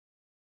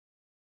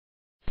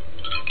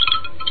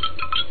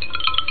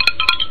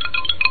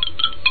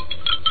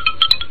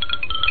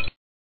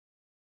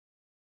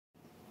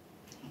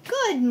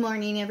Good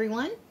morning,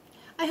 everyone.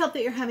 I hope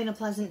that you're having a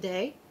pleasant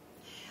day.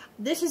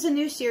 This is a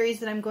new series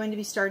that I'm going to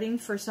be starting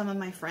for some of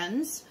my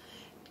friends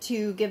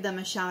to give them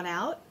a shout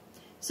out.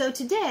 So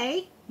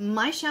today,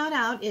 my shout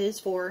out is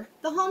for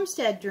the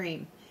Homestead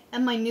Dream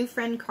and my new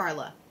friend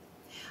Carla.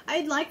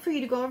 I'd like for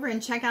you to go over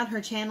and check out her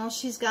channel.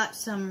 She's got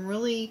some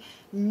really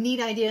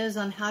neat ideas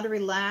on how to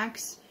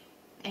relax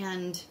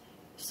and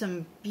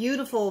some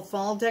beautiful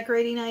fall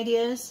decorating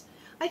ideas.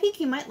 I think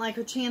you might like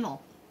her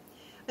channel.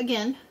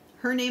 Again,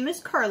 her name is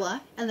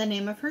Carla, and the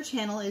name of her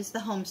channel is The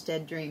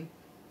Homestead Dream.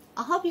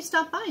 I'll help you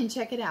stop by and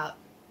check it out.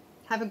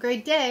 Have a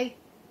great day.